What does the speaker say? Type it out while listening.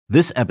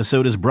This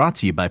episode is brought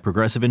to you by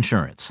Progressive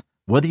Insurance.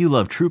 Whether you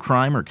love true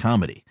crime or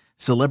comedy,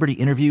 celebrity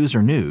interviews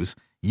or news,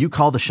 you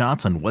call the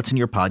shots on what's in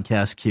your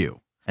podcast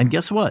queue. And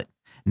guess what?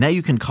 Now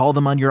you can call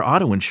them on your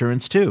auto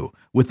insurance too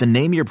with the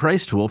Name Your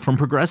Price tool from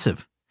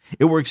Progressive.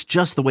 It works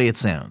just the way it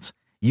sounds.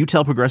 You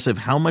tell Progressive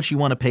how much you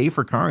want to pay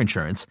for car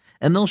insurance,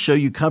 and they'll show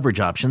you coverage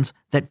options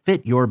that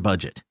fit your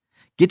budget.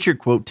 Get your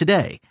quote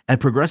today at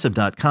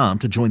Progressive.com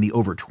to join the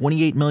over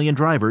 28 million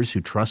drivers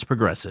who trust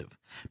Progressive.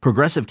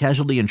 Progressive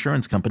Casualty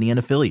Insurance Company and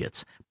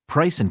Affiliates.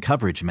 Price and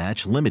coverage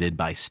match limited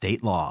by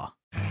state law.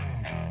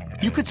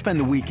 You could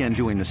spend the weekend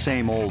doing the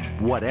same old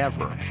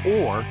whatever,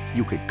 or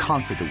you could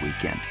conquer the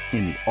weekend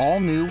in the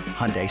all-new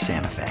Hyundai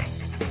Santa Fe.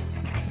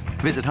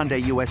 Visit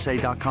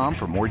HyundaiUSA.com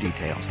for more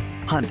details.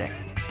 Hyundai,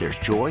 there's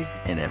joy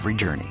in every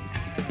journey.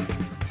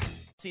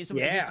 See some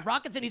of the Houston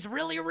Rockets, and he's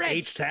really rich.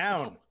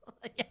 H-Town.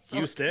 So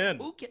Houston.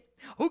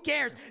 Who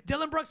cares?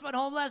 Dylan Brooks went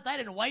home last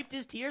night and wiped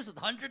his tears with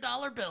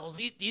 $100 bills.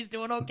 He's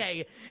doing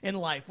okay in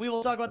life. We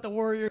will talk about the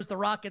Warriors, the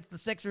Rockets, the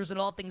Sixers, and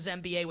all things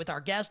NBA with our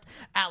guest,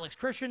 Alex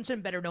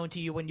Christenson, better known to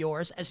you and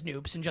yours as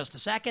Noobs, in just a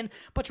second.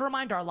 But to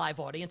remind our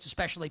live audience,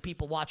 especially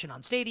people watching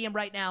on Stadium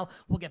right now,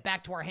 we'll get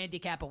back to our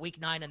handicap of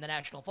Week 9 in the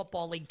National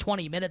Football League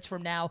 20 minutes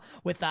from now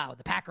with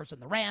the Packers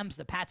and the Rams,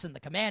 the Pats and the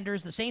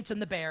Commanders, the Saints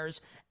and the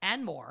Bears,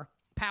 and more.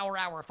 Power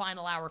Hour,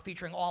 final hour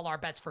featuring all our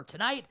bets for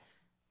tonight.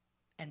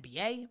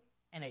 NBA,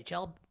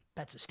 NHL,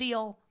 Bets of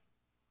Steel,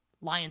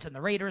 Lions and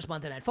the Raiders,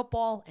 Monday Night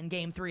Football, and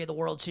Game 3 of the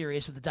World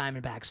Series with the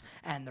Diamondbacks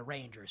and the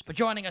Rangers. But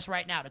joining us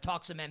right now to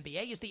talk some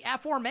NBA is the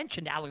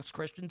aforementioned Alex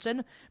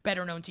Christenson,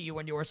 better known to you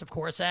and yours, of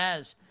course,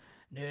 as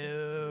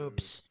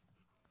Noobs.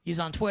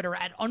 He's on Twitter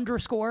at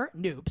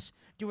 _Noobs,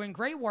 doing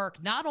great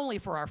work not only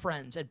for our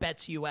friends at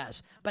Bets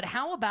US, but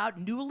how about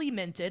newly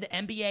minted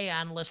NBA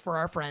analyst for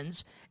our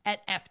friends at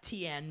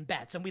FTN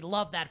Bets? And we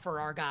love that for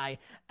our guy,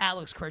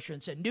 Alex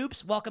Christenson.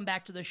 Noobs, welcome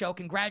back to the show.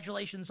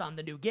 Congratulations on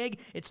the new gig.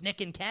 It's Nick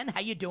and Ken.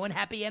 How you doing?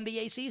 Happy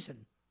NBA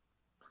season.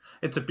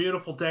 It's a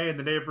beautiful day in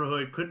the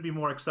neighborhood. Couldn't be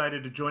more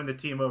excited to join the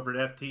team over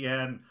at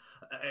FTN.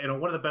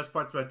 One of the best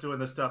parts about doing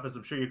this stuff is,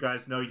 I'm sure you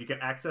guys know, you get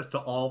access to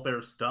all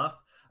their stuff.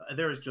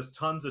 There is just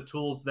tons of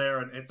tools there,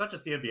 and it's not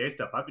just the NBA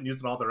stuff. I've been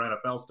using all their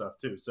NFL stuff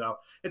too, so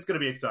it's going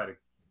to be exciting.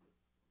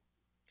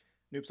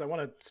 Noops, I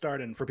want to start,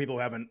 and for people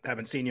who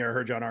haven't seen you or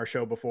heard you on our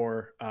show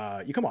before,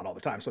 you come on all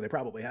the time, so they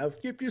probably have.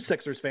 You're a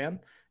Sixers fan,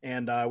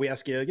 and we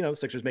ask you, the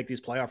Sixers make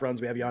these playoff runs.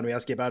 We have you on, we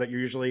ask you about it.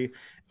 You're usually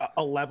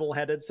a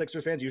level-headed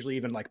Sixers fan, usually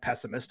even like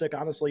pessimistic,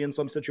 honestly, in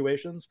some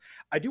situations.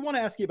 I do want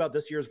to ask you about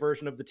this year's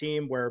version of the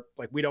team where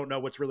we don't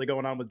know what's really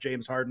going on with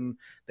James Harden.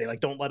 They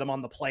don't let him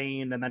on the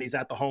plane, and then he's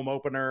at the home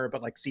opener,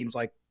 but seems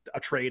like a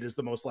trade is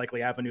the most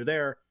likely avenue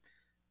there.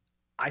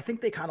 I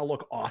think they kind of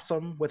look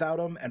awesome without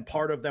him. And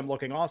part of them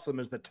looking awesome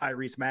is that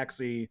Tyrese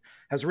Maxey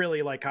has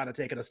really kind of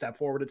taken a step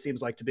forward, it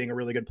seems like, to being a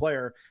really good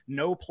player.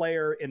 No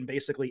player in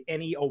basically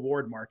any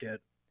award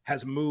market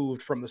has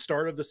moved from the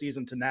start of the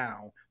season to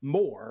now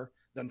more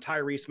than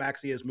Tyrese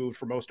Maxey has moved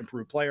for most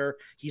improved player.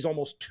 He's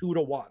almost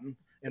 2-1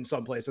 in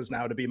some places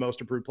now to be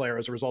most improved player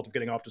as a result of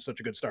getting off to such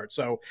a good start.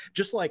 So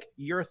just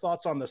your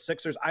thoughts on the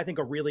Sixers. I think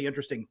a really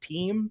interesting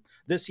team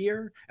this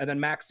year. And then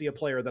Maxey, a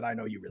player that I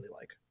know you really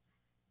like.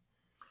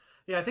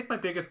 Yeah, I think my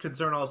biggest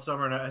concern all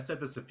summer, and I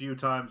said this a few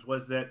times,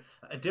 was that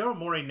Daryl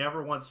Morey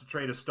never wants to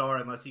trade a star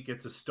unless he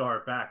gets a star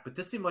back. But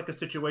this seemed like a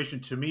situation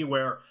to me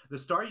where the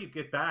star you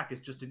get back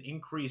is just an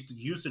increased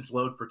usage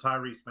load for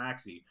Tyrese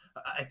Maxey.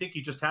 I think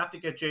you just have to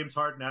get James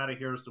Harden out of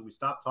here so we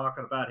stop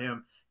talking about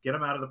him, get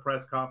him out of the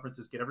press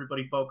conferences, get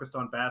everybody focused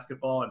on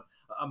basketball. And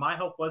my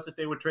hope was that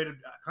they would trade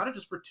him kind of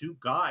just for two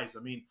guys.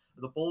 I mean,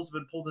 the Bulls have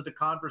been pulled into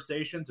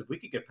conversations. If we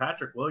could get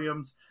Patrick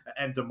Williams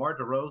and DeMar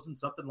DeRozan,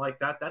 something like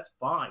that, that's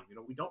fine.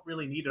 We don't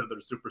really need another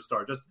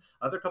superstar, just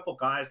other couple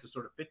guys to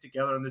sort of fit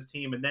together on this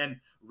team and then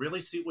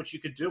really see what you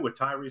could do with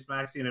Tyrese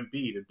Maxey and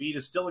Embiid. Embiid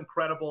is still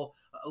incredible,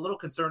 a little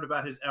concerned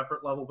about his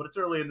effort level, but it's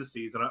early in the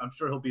season. I'm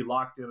sure he'll be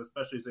locked in,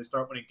 especially as they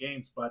start winning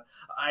games. But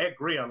I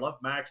agree. I love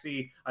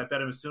Maxey. I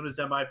bet him as soon as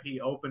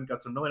MIP opened,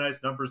 got some really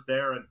nice numbers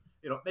there. And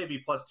maybe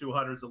plus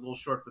 200 is a little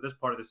short for this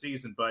part of the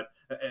season, but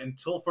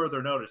until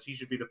further notice, he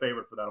should be the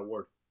favorite for that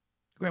award.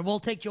 Great. We'll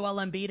take Joel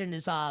Embiid and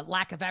his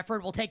lack of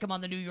effort. We'll take him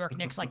on the New York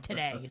Knicks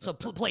today. So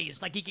please,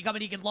 he can come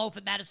and he can loaf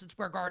at Madison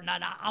Square Garden,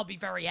 and I'll be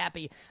very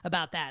happy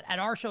about that. At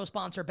our show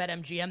sponsor,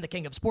 BetMGM, the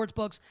king of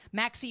sportsbooks,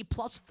 Maxey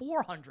plus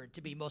 400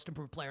 to be most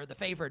improved player, the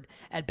favored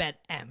at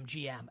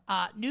BetMGM.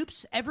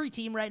 Noops, every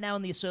team right now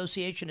in the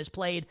association has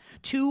played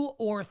 2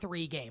 or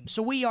 3 games.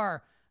 So we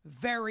are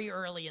very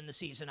early in the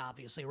season,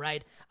 obviously,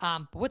 right?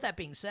 But with that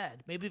being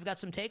said, maybe we've got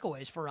some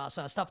takeaways for us,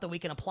 stuff that we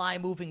can apply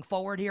moving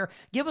forward here.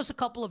 Give us a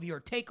couple of your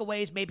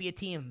takeaways, maybe a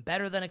team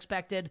better than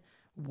expected,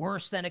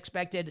 worse than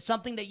expected,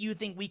 something that you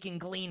think we can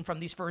glean from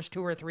these first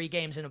 2 or 3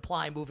 games and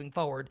apply moving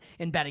forward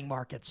in betting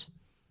markets.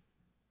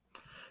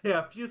 Yeah,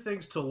 a few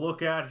things to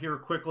look at here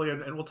quickly,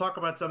 and we'll talk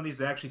about some of these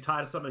that actually tie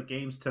to some of the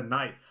games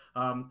tonight.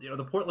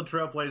 The Portland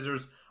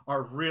Trailblazers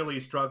are really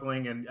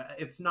struggling, and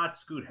it's not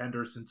Scoot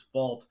Henderson's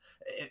fault.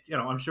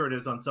 I'm sure it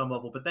is on some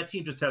level, but that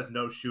team just has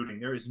no shooting.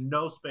 There is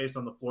no space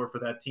on the floor for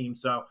that team.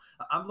 So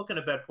I'm looking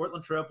to bet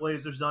Portland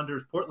Trailblazers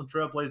unders, Portland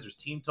Trailblazers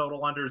team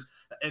total unders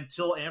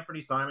until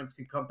Anthony Simons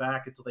can come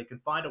back, until they can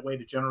find a way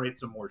to generate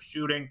some more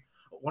shooting.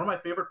 One of my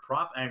favorite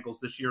prop angles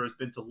this year has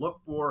been to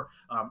look for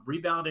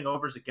rebounding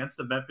overs against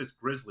the Memphis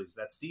Grizzlies.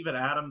 That Steven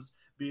Adams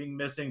being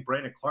missing,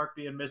 Brandon Clark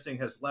being missing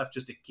has left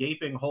just a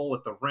gaping hole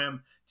at the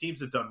rim.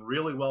 Teams have done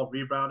really well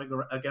rebounding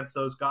against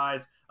those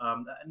guys.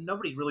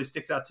 Nobody really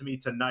sticks out to me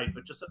tonight,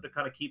 but just something to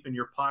kind of keep in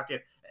your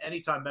pocket.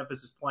 Anytime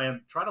Memphis is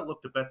playing, try to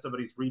look to bet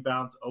somebody's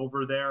rebounds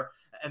over there.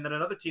 And then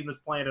another team that's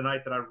playing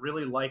tonight that I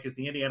really like is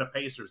the Indiana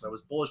Pacers. I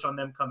was bullish on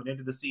them coming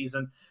into the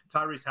season.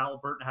 Tyrese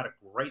Halliburton had a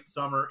great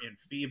summer in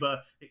FIBA.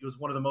 He was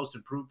one of the most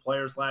improved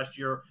players last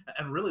year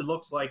and really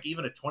looks like,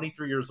 even at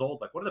 23 years old,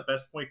 like one of the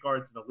best point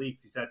guards in the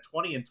leagues. He's had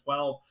 20 and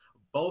 12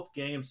 both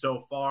games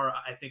so far.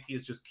 I think he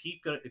is just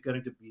going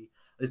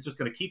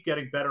to keep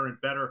getting better and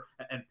better.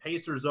 And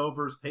Pacers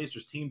overs,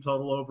 Pacers team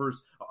total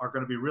overs are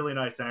going to be really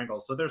nice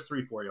angles. So there's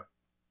three for you.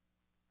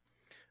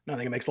 No, I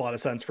think it makes a lot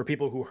of sense for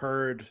people who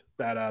heard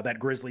that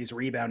Grizzlies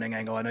rebounding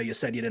angle. I know you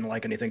said you didn't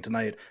like anything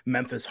tonight.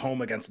 Memphis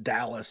home against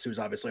Dallas, who's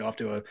obviously off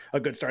to a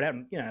good start.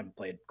 Haven't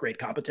played great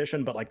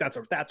competition, but like that's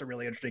a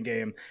really interesting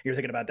game. You're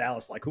thinking about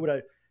Dallas, like who would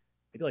I?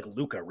 Maybe like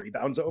Luka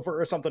rebounds over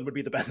or something would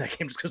be the bet in that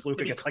game, just because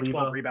Luka gets like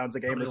 12 rebounds a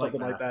game or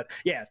something like that.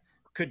 Yeah,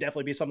 could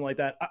definitely be something like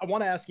that. I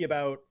want to ask you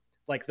about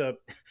like the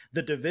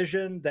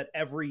division that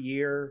every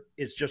year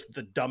is just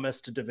the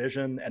dumbest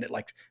division, and it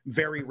like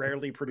very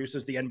rarely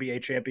produces the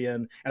NBA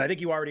champion. And I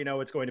think you already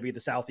know it's going to be the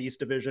Southeast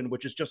division,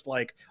 which is just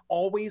like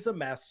always a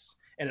mess,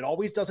 and it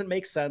always doesn't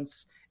make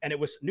sense. And it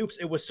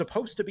was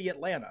supposed to be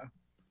Atlanta.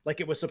 Like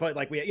it was supposed,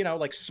 like we,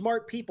 like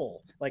smart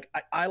people, like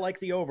I like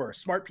the over.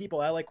 Smart people,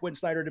 I like Quinn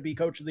Snyder to be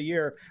coach of the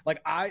year. Like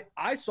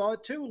I saw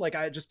it too. Like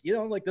I just,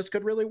 like this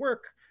could really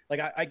work. Like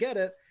I get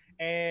it.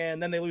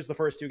 And then they lose the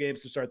first two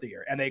games to start the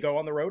year, and they go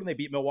on the road and they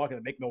beat Milwaukee.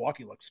 They make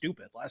Milwaukee look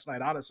stupid. Last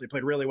night, honestly,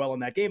 played really well in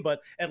that game, but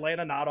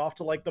Atlanta not off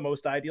to like the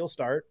most ideal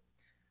start.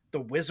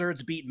 The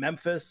Wizards beat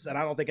Memphis, and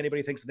I don't think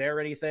anybody thinks they're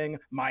anything.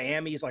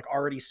 Miami's like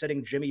already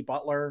sitting Jimmy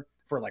Butler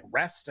for like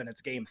rest, and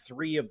it's game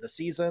 3 of the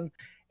season.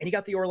 And you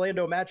got the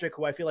Orlando Magic,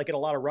 who I feel like get a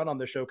lot of run on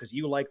the show because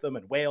you like them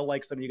and Whale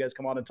likes them. You guys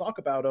come on and talk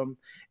about them.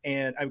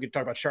 And I'm going to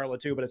talk about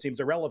Charlotte too, but it seems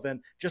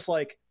irrelevant. Just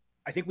like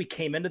I think we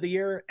came into the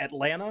year,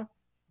 Atlanta.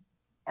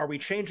 Are we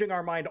changing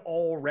our mind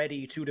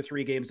already 2 to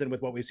 3 games in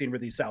with what we've seen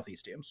with these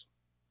Southeast teams?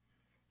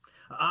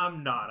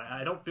 I'm not.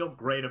 I don't feel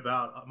great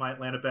about my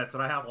Atlanta bets,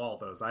 and I have all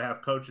those. I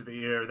have coach of the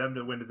year, them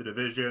to win the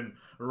division,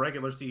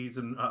 regular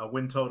season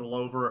win total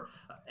over.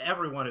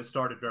 Everyone has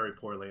started very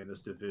poorly in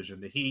this division.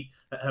 The Heat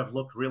have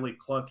looked really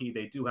clunky.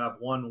 They do have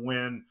one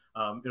win.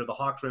 The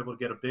Hawks were able to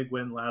get a big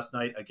win last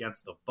night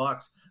against the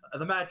Bucks.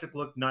 The Magic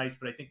looked nice,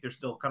 but I think they're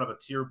still kind of a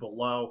tier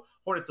below.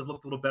 Hornets have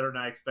looked a little better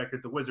than I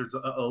expected. The Wizards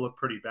look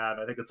pretty bad.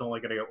 I think it's only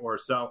going to get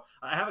worse. So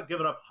I haven't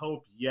given up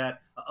hope yet.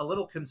 A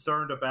little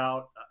concerned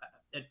about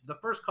the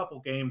first couple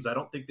games. I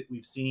don't think that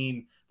we've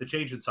seen the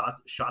change in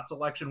shot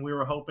selection we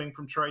were hoping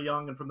from Trae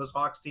Young and from this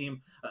Hawks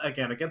team.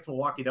 Again, against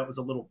Milwaukee, that was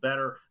a little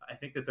better. I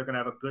think that they're going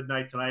to have a good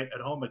night tonight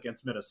at home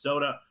against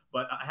Minnesota,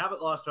 but I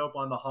haven't lost hope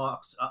on the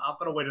Hawks. I'm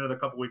going to wait another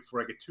couple weeks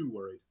before I get too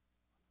worried.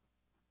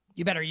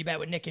 You bet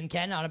with Nick and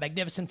Ken on a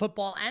magnificent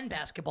football and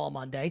basketball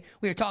Monday.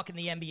 We are talking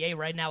the NBA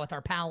right now with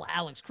our pal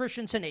Alex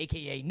Christenson,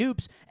 a.k.a.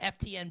 Noops,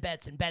 FTN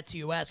Bets and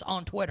BetsUS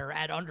on Twitter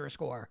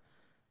 @_.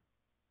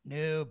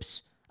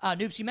 Noops.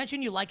 Noops, you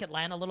mentioned you like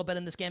Atlanta a little bit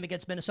in this game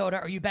against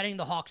Minnesota. Are you betting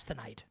the Hawks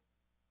tonight?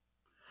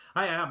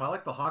 I am. I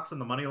like the Hawks on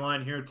the money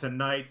line here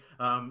tonight.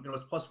 It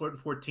was plus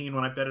 114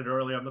 when I bet it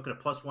earlier. I'm looking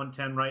at plus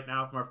 110 right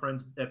now from our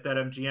friends at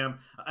BetMGM.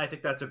 I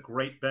think that's a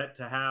great bet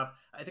to have.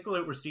 I think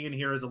what we're seeing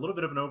here is a little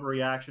bit of an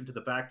overreaction to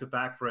the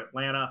back-to-back for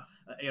Atlanta.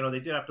 They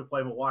did have to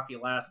play Milwaukee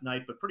last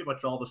night, but pretty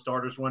much all the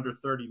starters were under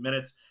 30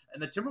 minutes.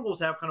 And the Timberwolves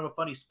have kind of a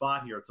funny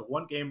spot here. It's a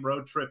one-game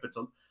road trip. It's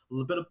a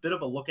bit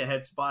of a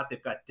look-ahead spot.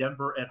 They've got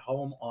Denver at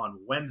home on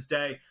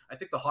Wednesday. I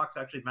think the Hawks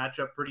actually match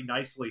up pretty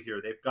nicely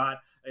here. They've got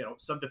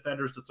some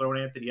defenders to throw at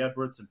Anthony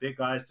Edwards, some big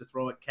guys to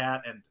throw at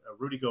Cat and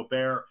Rudy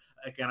Gobert.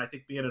 Again, I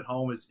think being at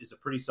home is a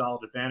pretty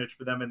solid advantage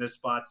for them in this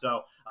spot.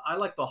 So I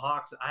like the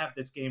Hawks. I have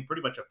this game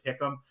pretty much a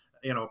pick 'em.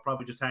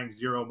 Probably just hang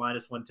 0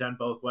 minus 110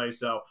 both ways.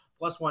 So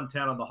plus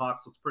 110 on the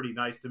Hawks looks pretty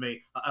nice to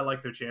me. I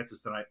like their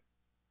chances tonight.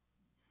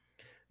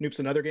 Noops,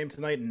 another game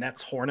tonight.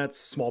 Nets Hornets,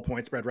 small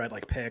point spread, right?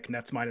 Like pick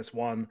Nets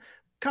 -1.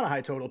 Kind of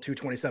high total,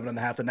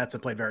 227.5. The Nets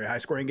have played very high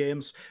scoring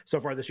games so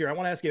far this year. I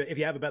want to ask you if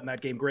you have a bet in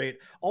that game, great.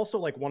 Also,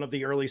 like one of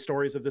the early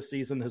stories of this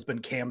season has been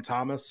Cam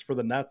Thomas for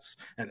the Nets,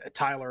 and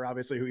Tyler,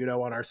 obviously, who you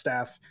know on our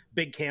staff,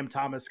 big Cam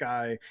Thomas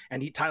guy.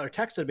 And Tyler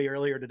texted me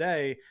earlier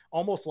today,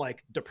 almost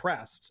like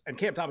depressed. And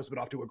Cam Thomas has been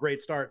off to a great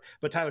start,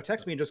 but Tyler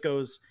texted me and just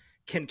goes,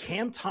 can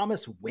Cam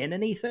Thomas win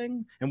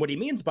anything? And what he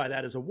means by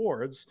that is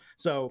awards.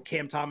 So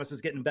Cam Thomas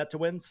is getting bet to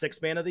win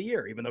 6th man of the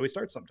year, even though he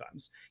starts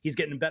sometimes. He's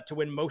getting bet to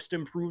win most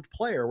improved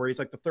player, where he's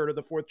like the 3rd or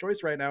the 4th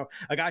choice right now.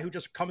 A guy who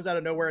just comes out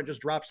of nowhere and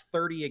just drops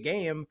 30 a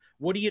game.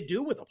 What do you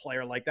do with a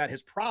player like that?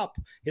 His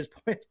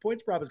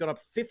points prop has gone up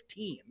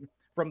 15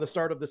 from the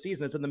start of the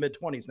season. It's in the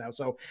mid-20s now.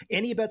 So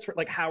any bets for,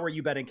 like, how are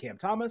you betting Cam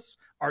Thomas?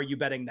 Are you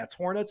betting Nets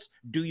Hornets?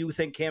 Do you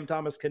think Cam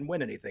Thomas can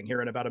win anything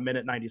here in about a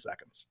minute, 90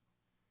 seconds?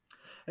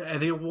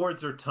 The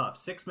awards are tough.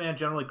 6-man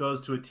generally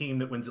goes to a team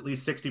that wins at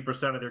least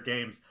 60% of their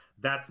games.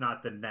 That's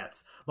not the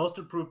Nets. Most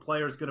improved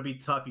player is going to be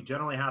tough. You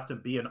generally have to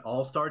be an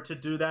all-star to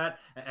do that.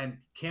 And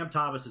Cam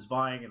Thomas is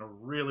vying in a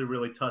really,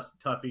 really tough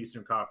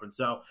Eastern Conference.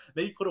 So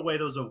maybe put away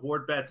those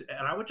award bets.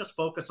 And I would just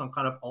focus on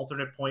kind of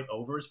alternate point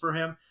overs for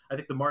him. I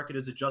think the market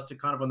is adjusted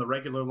kind of on the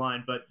regular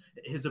line, but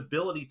his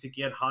ability to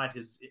get hot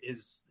is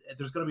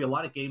there's going to be a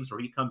lot of games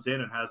where he comes in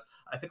and has,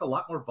 I think, a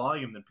lot more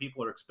volume than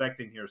people are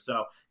expecting here.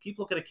 So keep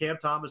looking at Cam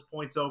Thomas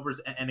points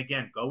overs. And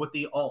again, go with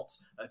the alts.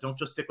 Don't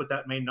just stick with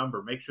that main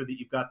number. Make sure that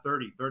you've got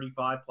 30,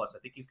 35 plus. I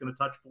think he's going to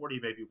touch 40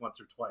 maybe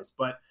once or twice,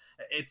 but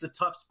it's a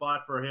tough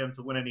spot for him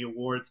to win any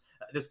awards.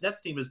 This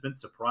Nets team has been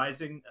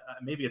surprising.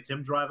 Maybe it's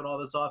him driving all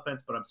this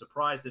offense, but I'm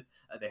surprised that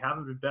they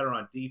haven't been better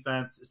on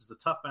defense. This is a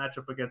tough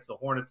matchup against the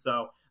Hornets.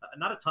 So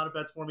not a ton of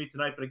bets for me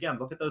tonight, but again,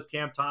 look at those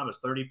Cam Thomas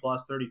 30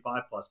 plus,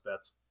 35 plus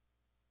bets.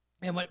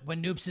 And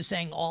when Noops is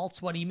saying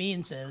alts, what he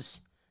means is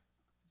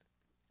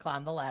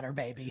climb the ladder,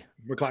 baby.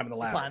 We're climbing the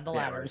ladder. Climb the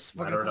ladders.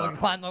 We'll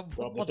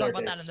talk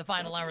about that in the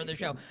final hour of the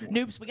show. Yeah.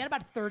 Noops, we got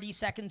about 30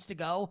 seconds to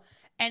go.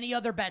 Any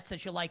other bets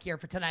that you like here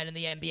for tonight in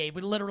the NBA?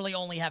 We literally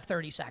only have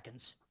 30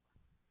 seconds.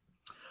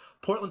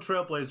 Portland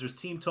Trailblazers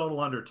team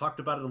total under. Talked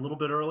about it a little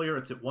bit earlier.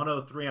 It's at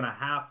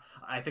 103.5.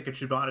 I think it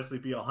should honestly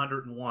be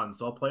 101.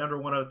 So I'll play under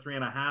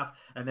 103.5.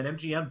 And then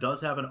MGM does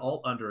have an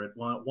alt under at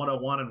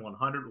 101 and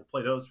 100. We'll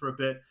play those for a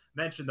bit.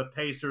 Mentioned the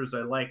Pacers.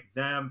 I like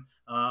them.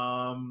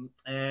 And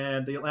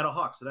the Atlanta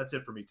Hawks. So that's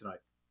it for me tonight.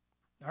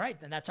 All right,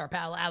 then that's our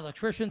pal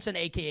Alex Christenson,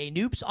 a.k.a.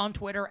 Noops, on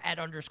Twitter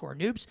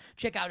 @_Noops.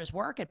 Check out his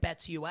work at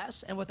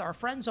BetsUS and with our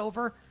friends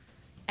over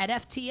at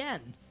FTN.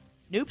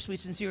 Noops, we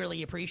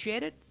sincerely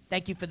appreciate it.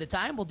 Thank you for the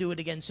time. We'll do it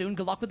again soon.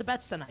 Good luck with the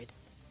bets tonight.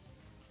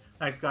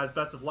 Thanks, guys.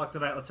 Best of luck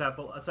tonight. Let's have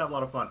a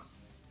lot of fun.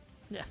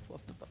 Yeah.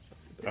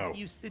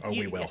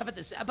 We will. How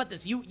about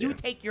this? You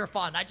take your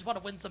fun. I just want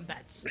to win some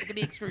bets. It can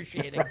be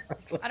excruciating.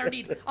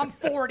 I'm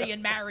 40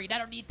 and married. I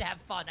don't need to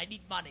have fun. I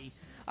need money.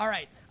 All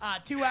right.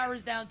 2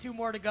 hours down, 2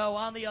 more to go.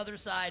 On the other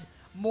side,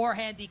 more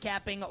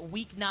handicapping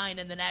Week 9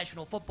 in the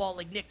National Football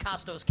League. Nick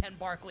Costos, Ken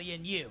Barkley,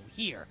 and you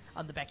here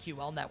on the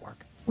BetQL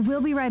Network.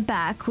 We'll be right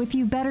back with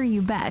You Better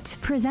You Bet,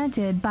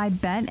 presented by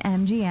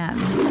BetMGM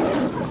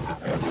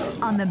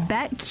on the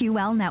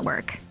BetQL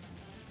Network.